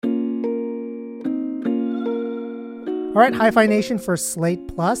All right, Hi-Fi Nation for Slate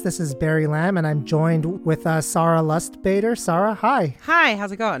Plus. This is Barry Lamb, and I'm joined with Sarah Lustbader. Sarah, hi. Hi,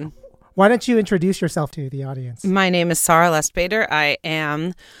 how's it going? Why don't you introduce yourself to the audience? My name is Sarah Lustbader. I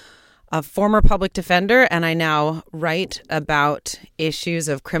am a former public defender, and I now write about issues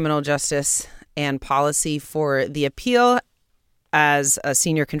of criminal justice and policy for The Appeal. As a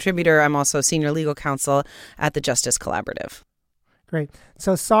senior contributor, I'm also senior legal counsel at the Justice Collaborative. Great.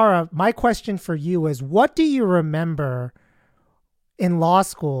 So, Sarah, my question for you is, what do you remember in law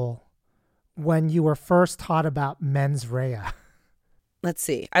school when you were first taught about mens rea? Let's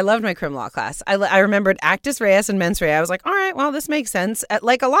see. I loved my crim law class. I remembered actus reus and mens rea. I was like, all right, well, this makes sense.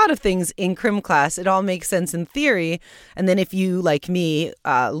 Like a lot of things in crim class, it all makes sense in theory. And then if you, like me,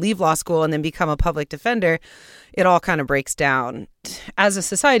 leave law school and then become a public defender, it all kind of breaks down. As a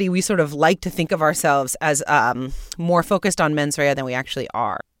society, we sort of like to think of ourselves as more focused on mens rea than we actually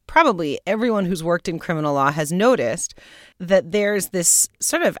are. Probably everyone who's worked in criminal law has noticed that there's this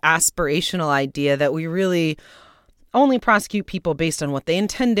sort of aspirational idea that we really only prosecute people based on what they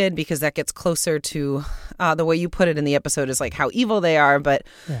intended, because that gets closer to the way you put it in the episode is like how evil they are. But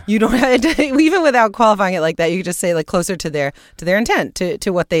you don't even without qualifying it like that, you could just say like closer to their intent,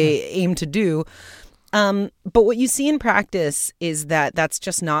 to what they aim to do. But what you see in practice is that that's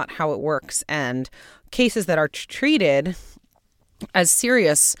just not how it works. And cases that are treated as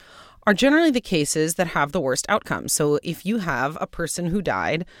serious are generally the cases that have the worst outcomes. So if you have a person who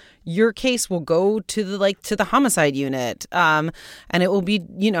died, your case will go to the homicide unit, and it will be,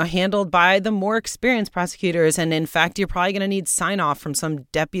 handled by the more experienced prosecutors. And in fact, you're probably going to need sign off from some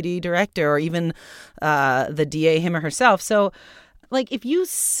deputy director or even the DA, him or herself. So like if you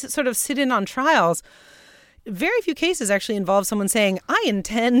sort of sit in on trials, very few cases actually involve someone saying, I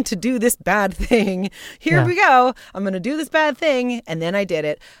intend to do this bad thing. Here we go. I'm going to do this bad thing. And then I did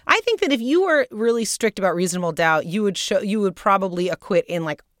it. I think that if you were really strict about reasonable doubt, you would probably acquit in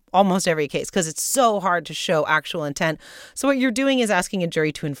like almost every case, because it's so hard to show actual intent. So what you're doing is asking a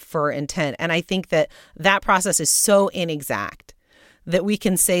jury to infer intent. And I think that that process is so inexact that we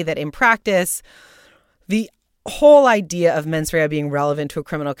can say that in practice, the whole idea of mens rea being relevant to a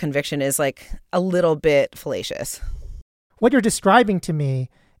criminal conviction is like a little bit fallacious. What you're describing to me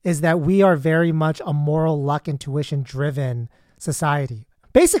is that we are very much a moral luck, intuition driven society.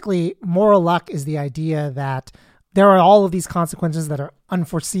 Basically, moral luck is the idea that there are all of these consequences that are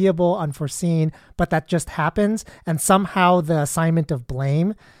unforeseeable, unforeseen, but that just happens. And somehow the assignment of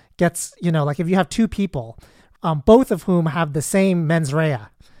blame gets, like if you have two people, both of whom have the same mens rea,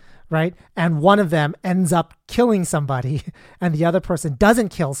 right? And one of them ends up killing somebody and the other person doesn't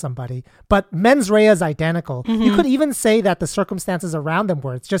kill somebody, but mens rea is identical. Mm-hmm. You could even say that the circumstances around them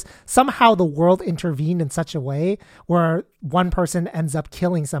were, it's just somehow the world intervened in such a way where one person ends up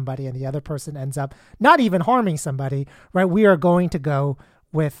killing somebody and the other person ends up not even harming somebody, right? We are going to go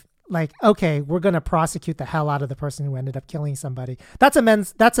with like, okay, we're going to prosecute the hell out of the person who ended up killing somebody. That's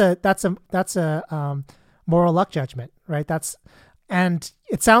a moral luck judgment, right? And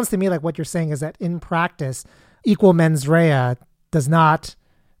it sounds to me like what you're saying is that in practice, equal mens rea does not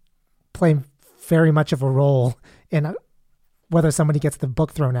play very much of a role in whether somebody gets the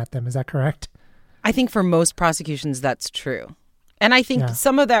book thrown at them. Is that correct? I think for most prosecutions, that's true. And I think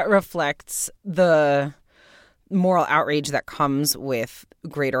some of that reflects the moral outrage that comes with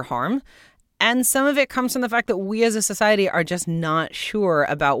greater harm. And some of it comes from the fact that we as a society are just not sure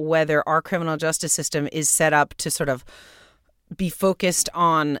about whether our criminal justice system is set up to sort of be focused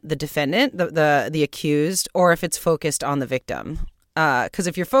on the defendant, the accused, or if it's focused on the victim. Because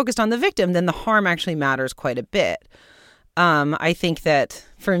if you're focused on the victim, then the harm actually matters quite a bit. I think that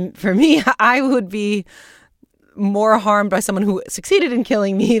for me, I would be more harmed by someone who succeeded in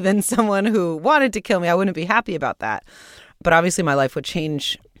killing me than someone who wanted to kill me. I wouldn't be happy about that. But obviously my life would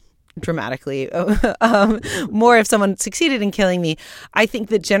change dramatically more if someone succeeded in killing me. I think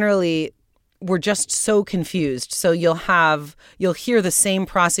that generally we're just so confused. So you'll hear the same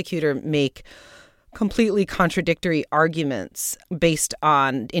prosecutor make completely contradictory arguments based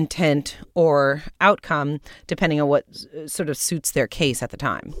on intent or outcome, depending on what sort of suits their case at the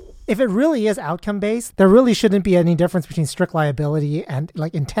time. If it really is outcome based, there really shouldn't be any difference between strict liability and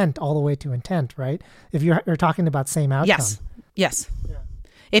like intent all the way to intent, right? If you're talking about same outcome. Yes. Yeah.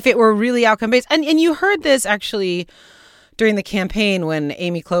 If it were really outcome based, and you heard this actually during the campaign when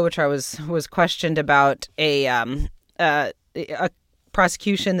Amy Klobuchar was questioned about a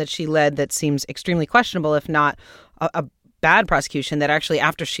prosecution that she led that seems extremely questionable, if not a bad prosecution, that actually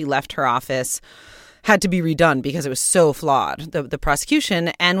after she left her office had to be redone because it was so flawed, the prosecution.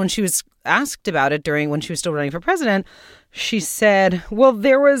 And when she was asked about it when she was still running for president, She said, well,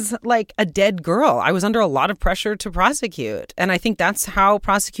 there was like a dead girl. I was under a lot of pressure to prosecute. And I think that's how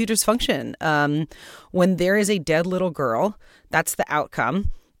prosecutors function. When there is a dead little girl, that's the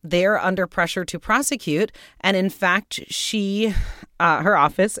outcome. They're under pressure to prosecute. And in fact, her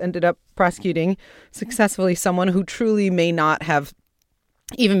office ended up prosecuting successfully someone who truly may not have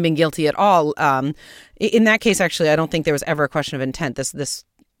even been guilty at all. In that case, actually, I don't think there was ever a question of intent.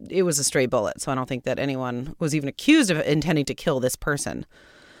 It was a stray bullet, so I don't think that anyone was even accused of intending to kill this person.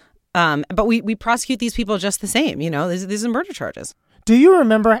 But we prosecute these people just the same. These are murder charges. Do you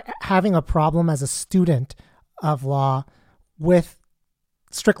remember having a problem as a student of law with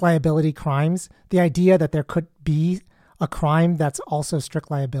strict liability crimes? The idea that there could be a crime that's also strict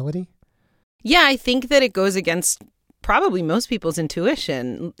liability? Yeah, I think that it goes against probably most people's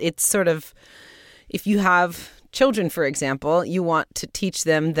intuition. It's sort of, if you have children, for example, you want to teach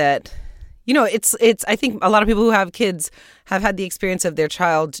them that, I think a lot of people who have kids have had the experience of their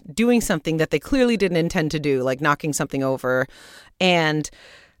child doing something that they clearly didn't intend to do, like knocking something over. And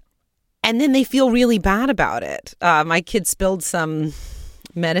then they feel really bad about it. My kid spilled some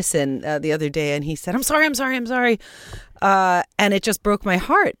medicine the other day and he said, I'm sorry. And it just broke my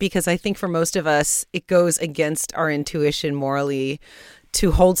heart because I think for most of us, it goes against our intuition morally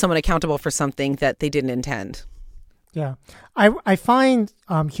to hold someone accountable for something that they didn't intend. Yeah. I find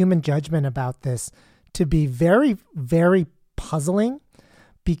human judgment about this to be very, very puzzling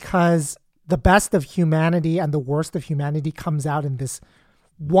because the best of humanity and the worst of humanity comes out in this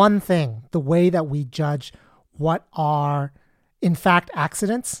one thing, the way that we judge what are, in fact,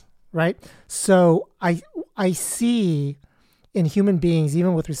 accidents, right? So I see in human beings,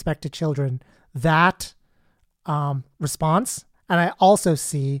 even with respect to children, that response. And I also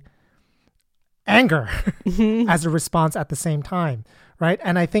see anger as a response at the same time, right?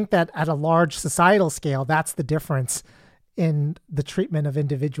 And I think that at a large societal scale, that's the difference in the treatment of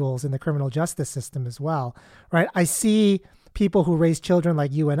individuals in the criminal justice system as well, right? I see people who raise children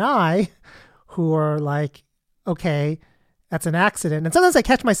like you and I who are like, okay, that's an accident. And sometimes I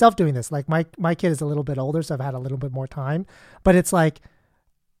catch myself doing this. Like my kid is a little bit older, so I've had a little bit more time. But it's like,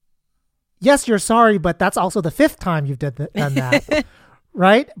 yes, you're sorry, but that's also the fifth time you've done that,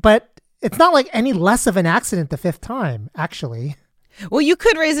 right? But it's not like any less of an accident the fifth time, actually. Well, you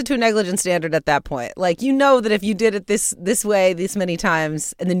could raise it to a negligence standard at that point. Like, that if you did it this way, this many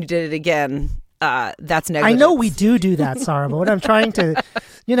times, and then you did it again, that's negligence. I know we do that, Sarah, but what I'm trying to,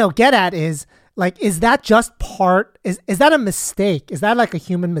 get at is, like, is that just is that a mistake? Is that like a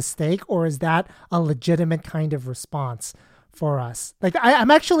human mistake, or is that a legitimate kind of response for us? Like,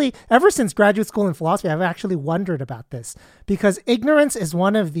 I'm actually, ever since graduate school in philosophy, I've actually wondered about this because ignorance is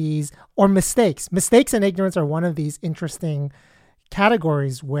one of these, or mistakes and ignorance are one of these interesting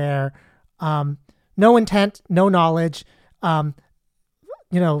categories where no intent, no knowledge, no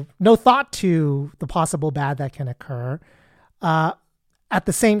thought to the possible bad that can occur. At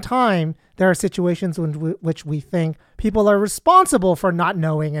the same time, there are situations in which we think people are responsible for not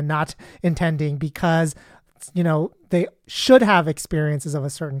knowing and not intending because, they should have experiences of a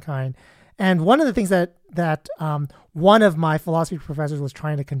certain kind. And one of the things that one of my philosophy professors was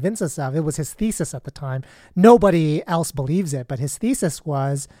trying to convince us of, it was his thesis at the time. Nobody else believes it, but his thesis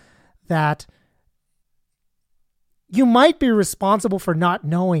was that you might be responsible for not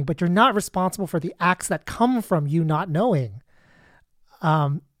knowing, but you're not responsible for the acts that come from you not knowing.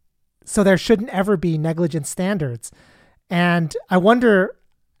 So there shouldn't ever be negligent standards. And I wonder,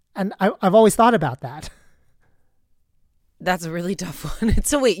 and I've always thought about that. That's a really tough one.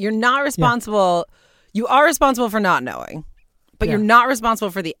 So wait, you're not responsible. Yeah. You are responsible for not knowing, but you're not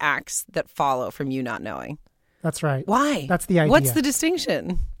responsible for the acts that follow from you not knowing. That's right. Why? That's the idea. What's the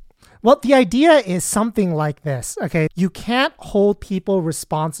distinction? Well, the idea is something like this. Okay. You can't hold people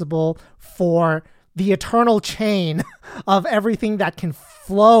responsible for the eternal chain of everything that can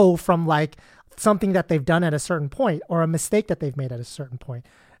flow from like something that they've done at a certain point or a mistake that they've made at a certain point.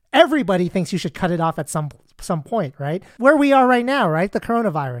 Everybody thinks you should cut it off at some point, right? Where we are right now, right? The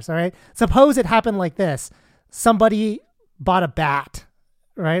coronavirus, all right? Suppose it happened like this. Somebody bought a bat,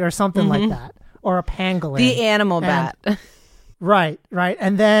 right? Or something like that. Or a pangolin. The animal bat. Right.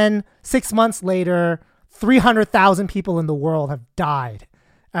 And then 6 months later, 300,000 people in the world have died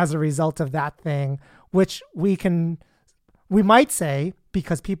as a result of that thing, which we might say,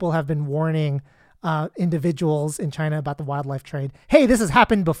 because people have been warning individuals in China about the wildlife trade, hey, this has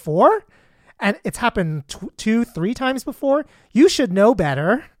happened before, and it's happened 2-3 times before. You should know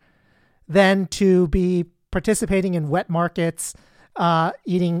better than to be participating in wet markets,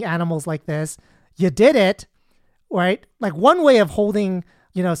 eating animals like this. You did it, right? Like one way of holding,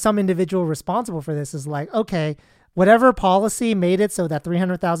 some individual responsible for this is like, okay, whatever policy made it so that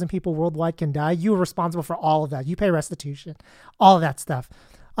 300,000 people worldwide can die, you are responsible for all of that. You pay restitution, all of that stuff.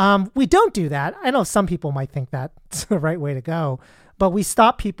 We don't do that. I know some people might think that's the right way to go, but we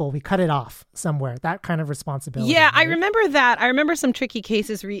stop people. We cut it off somewhere, that kind of responsibility. Yeah, right? I remember that. I remember some tricky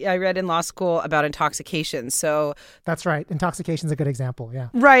cases I read in law school about intoxication. So that's right. Intoxication is a good example. Yeah.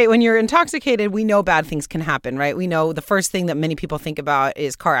 Right. When you're intoxicated, we know bad things can happen, right? We know the first thing that many people think about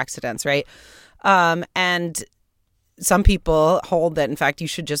is car accidents, right? And some people hold that, in fact, you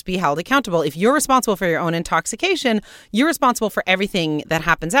should just be held accountable. If you're responsible for your own intoxication, you're responsible for everything that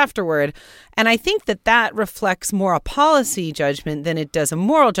happens afterward. And I think that reflects more a policy judgment than it does a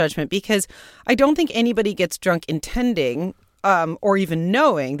moral judgment, because I don't think anybody gets drunk intending or even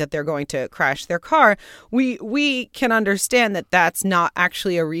knowing that they're going to crash their car. We can understand that that's not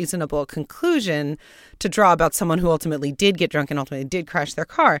actually a reasonable conclusion to draw about someone who ultimately did get drunk and ultimately did crash their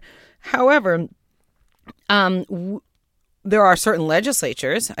car. However, there are certain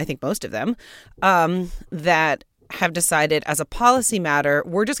legislatures, I think most of them, that have decided as a policy matter,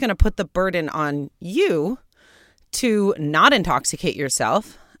 we're just going to put the burden on you to not intoxicate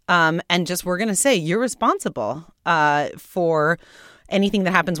yourself. And just we're going to say you're responsible for anything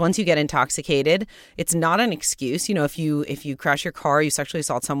that happens once you get intoxicated. It's not an excuse. You know, if you crash your car, you sexually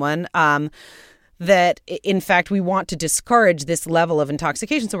assault someone, that, in fact, we want to discourage this level of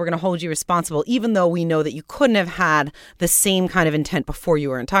intoxication. So we're going to hold you responsible, even though we know that you couldn't have had the same kind of intent before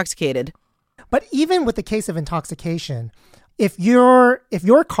you were intoxicated. But even with the case of intoxication, if your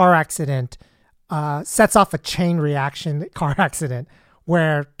car accident sets off a chain reaction car accident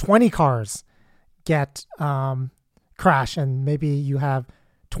where 20 cars get crash and maybe you have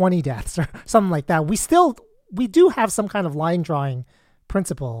 20 deaths or something like that, we do have some kind of line drawing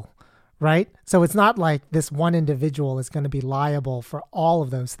principle. Right? So it's not like this one individual is going to be liable for all of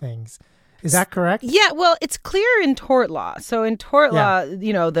those things. Is that correct? Yeah, well, it's clear in tort law. So in tort law,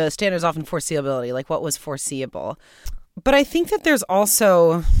 you know, the standard is often foreseeability, like what was foreseeable. But I think that there's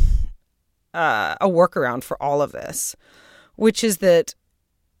also a workaround for all of this, which is that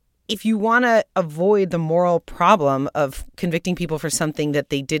if you want to avoid the moral problem of convicting people for something that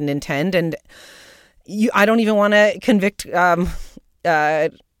they didn't intend, and I don't even want to convict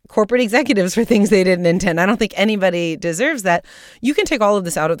corporate executives for things they didn't intend. I don't think anybody deserves that. You can take all of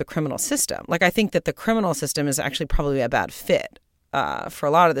this out of the criminal system. Like, I think that the criminal system is actually probably a bad fit for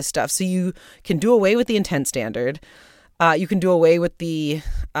a lot of this stuff. So you can do away with the intent standard. You can do away with the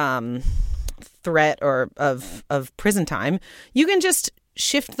threat of prison time. You can just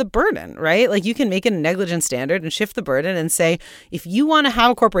shift the burden, right? Like, you can make it a negligence standard and shift the burden and say, if you want to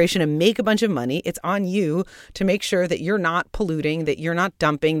have a corporation and make a bunch of money, it's on you to make sure that you're not polluting, that you're not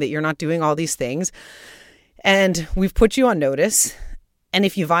dumping, that you're not doing all these things. And we've put you on notice. And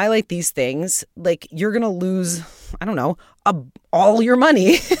if you violate these things, like, you're going to lose, I don't know, all your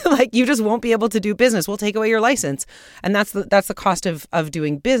money. Like, you just won't be able to do business. We'll take away your license. And that's the cost of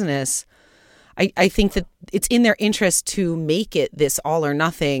doing business. I think that it's in their interest to make it this all or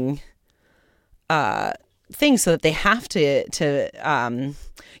nothing thing, so that they have to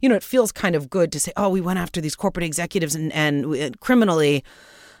you know, it feels kind of good to say, oh, we went after these corporate executives and criminally.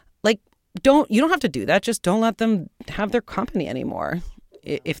 Like, you don't have to do that. Just don't let them have their company anymore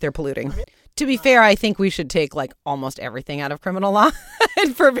if they're polluting. To be fair, I think we should take like almost everything out of criminal law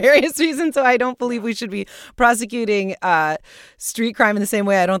for various reasons. So I don't believe we should be prosecuting street crime in the same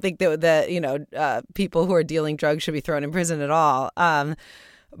way. I don't think that people who are dealing drugs should be thrown in prison at all.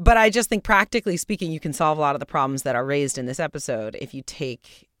 But I just think, practically speaking, you can solve a lot of the problems that are raised in this episode if you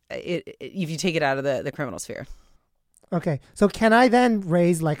take it out of the criminal sphere. Okay, so can I then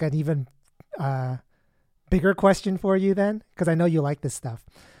raise like an even bigger question for you then? Because I know you like this stuff.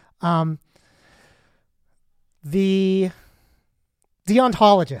 The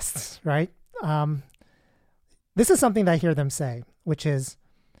deontologists, right? This is something that I hear them say, which is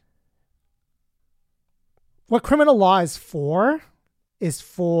what criminal law is for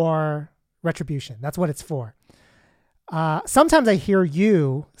retribution. That's what it's for. Sometimes I hear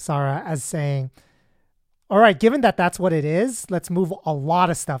you, Sarah, as saying, all right, given that that's what it is, let's move a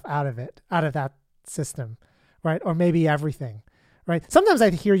lot of stuff out of that system, right? Or maybe everything. Right. Sometimes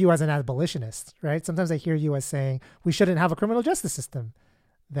I hear you as an abolitionist, right? Sometimes I hear you as saying we shouldn't have a criminal justice system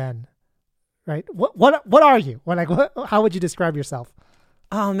then, right? What are you? How would you describe yourself?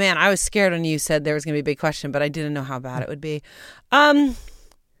 Oh, man, I was scared when you said there was going to be a big question, but I didn't know how bad it would be. I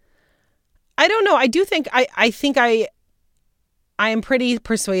don't know. I do think I am pretty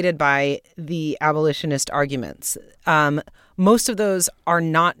persuaded by the abolitionist arguments. Most of those are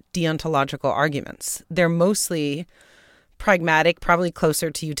not deontological arguments. They're mostly pragmatic, probably closer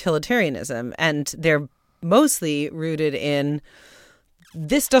to utilitarianism, and they're mostly rooted in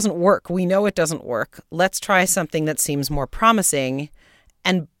this doesn't work. We know it doesn't work. Let's try something that seems more promising.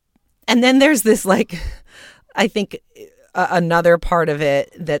 And then there's this, like, I think another part of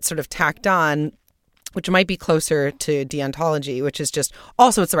it that's sort of tacked on, which might be closer to deontology, which is just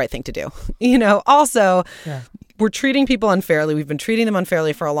also it's the right thing to do. Also, we're treating people unfairly. We've been treating them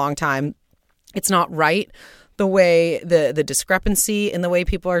unfairly for a long time. It's not right. The way the discrepancy in the way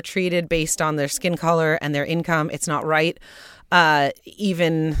people are treated based on their skin color and their income, it's not right.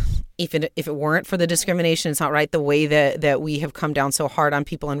 Even if it weren't for the discrimination, it's not right. The way that we have come down so hard on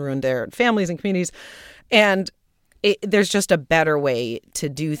people and ruined their families and communities. And there's just a better way to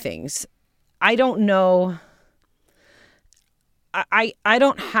do things. I don't know. I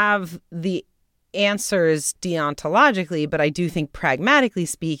don't have the answers deontologically, but I do think pragmatically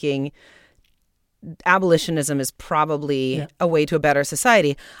speaking, abolitionism is probably a way to a better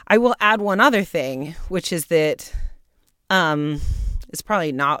society. I will add one other thing, which is that it's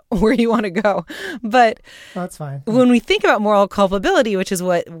probably not where you want to go. But that's fine. When we think about moral culpability, which is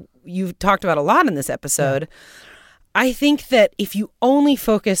what you've talked about a lot in this episode, I think that if you only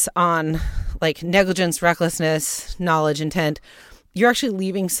focus on like negligence, recklessness, knowledge, intent, you're actually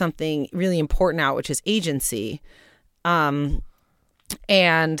leaving something really important out, which is agency. And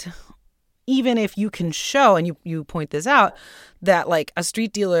even if you can show, and you point this out, that like a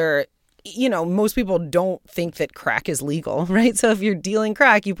street dealer, most people don't think that crack is legal, right? So if you're dealing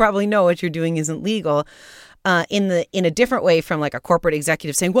crack, you probably know what you're doing isn't legal. In a different way from like a corporate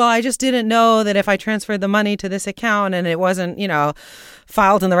executive saying, well, I just didn't know that if I transferred the money to this account and it wasn't,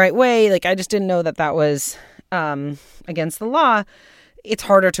 filed in the right way, like I just didn't know that was against the law. It's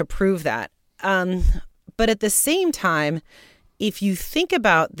harder to prove that. But at the same time, if you think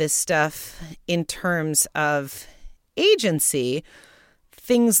about this stuff in terms of agency,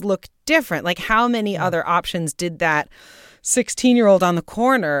 things look different. Like how many other options did that 16-year-old on the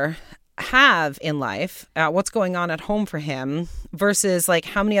corner have in life? What's going on at home for him versus like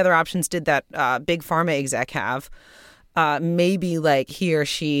how many other options did that big pharma exec have? Maybe like he or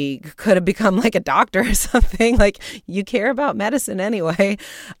she could have become like a doctor or something. Like you care about medicine anyway.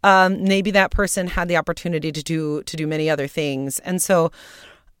 Maybe that person had the opportunity to do many other things. And so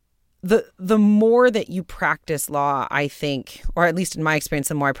the more that you practice law, I think, or at least in my experience,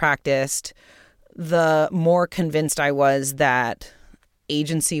 the more I practiced, the more convinced I was that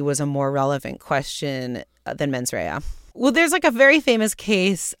agency was a more relevant question than mens rea. Well, there's like a very famous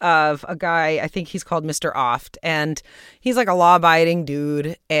case of a guy, I think he's called Mr. Oft, and he's like a law-abiding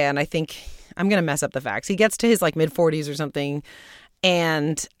dude, and I think, I'm going to mess up the facts. He gets to his like mid-40s or something,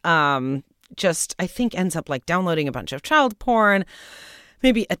 and just, I think, ends up like downloading a bunch of child porn,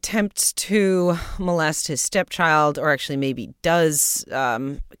 maybe attempts to molest his stepchild, or actually maybe does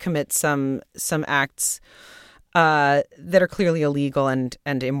commit some acts that are clearly illegal and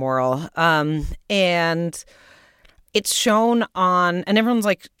immoral. And it's shown on, and everyone's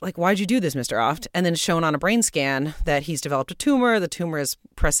like, why'd you do this, Mr. Oft? And then shown on a brain scan that he's developed a tumor. The tumor is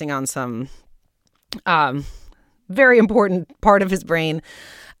pressing on some very important part of his brain.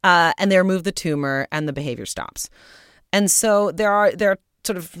 And they remove the tumor and the behavior stops. And so there are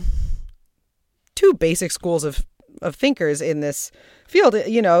sort of two basic schools of thinkers in this field.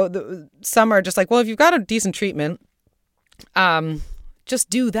 Some are just like, well, if you've got a decent treatment, just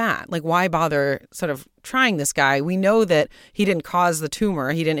do that. Like, why bother sort of trying this guy? We know that he didn't cause the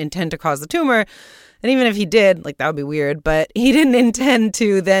tumor. He didn't intend to cause the tumor. And even if he did, like, that would be weird. But he didn't intend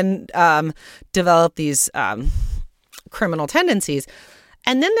to then develop these criminal tendencies.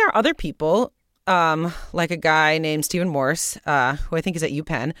 And then there are other people, like a guy named Stephen Morse, who I think is at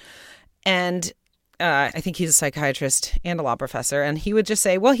UPenn. And I think he's a psychiatrist and a law professor. And he would just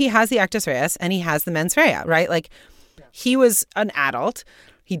say, well, he has the actus reus and he has the mens rea, right? Like, he was an adult.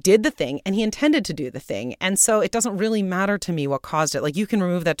 He did the thing and he intended to do the thing. And so it doesn't really matter to me what caused it. Like, you can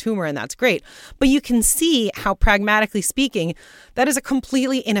remove that tumor and that's great. But you can see how, pragmatically speaking, that is a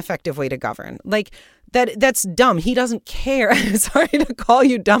completely ineffective way to govern. Like, that's dumb. He doesn't care. Sorry to call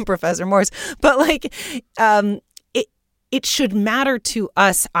you dumb, Professor Morse. But like, it should matter to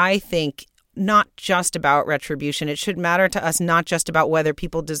us, I think, not just about retribution. It should matter to us not just about whether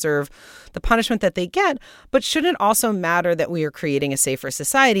people deserve the punishment that they get, but shouldn't also matter that we are creating a safer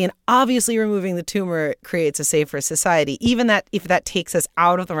society. And obviously removing the tumor creates a safer society, even that if that takes us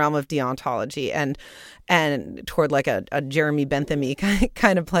out of the realm of deontology and toward like a Jeremy Bentham-y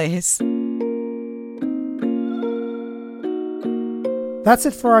kind of place. That's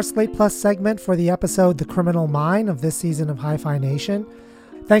it for our Slate Plus segment for the episode The Criminal Mind of this season of Hi-Phi Nation.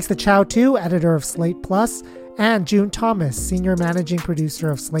 Thanks to Chow Tu, editor of Slate Plus, and June Thomas, senior managing producer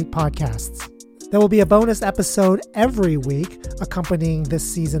of Slate Podcasts. There will be a bonus episode every week accompanying this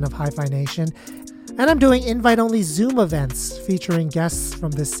season of Hi-Phi Nation. And I'm doing invite-only Zoom events featuring guests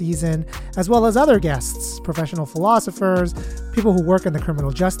from this season, as well as other guests, professional philosophers, people who work in the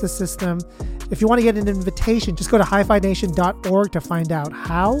criminal justice system. If you want to get an invitation, just go to hifination.org to find out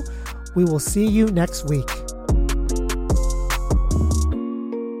how. We will see you next week.